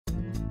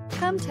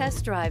Come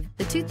test drive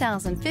the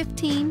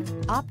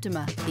 2015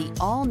 Optima. The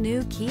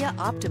all-new Kia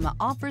Optima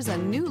offers a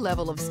new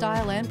level of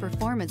style and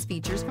performance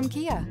features from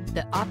Kia.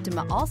 The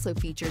Optima also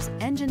features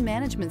engine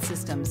management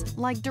systems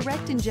like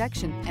direct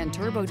injection and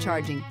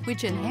turbocharging,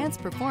 which enhance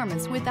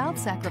performance without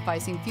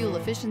sacrificing fuel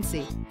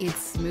efficiency. Its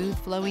smooth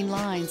flowing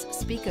lines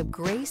speak of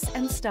grace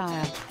and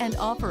style and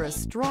offer a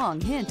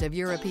strong hint of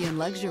European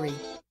luxury,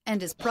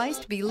 and is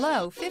priced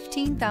below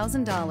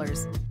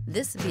 $15,000.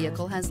 This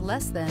vehicle has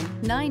less than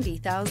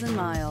 90,000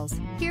 miles.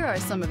 Here are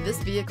some of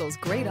this vehicle's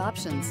great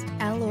options: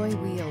 alloy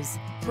wheels,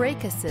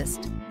 brake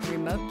assist,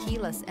 remote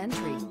keyless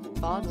entry,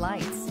 fog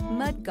lights,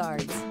 mud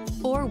guards,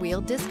 four-wheel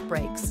disc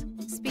brakes,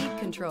 speed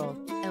control,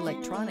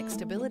 electronic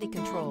stability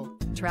control,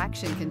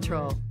 traction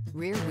control,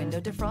 rear window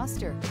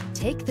defroster.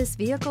 Take this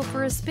vehicle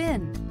for a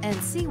spin and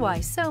see why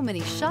so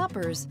many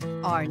shoppers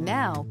are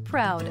now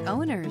proud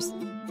owners.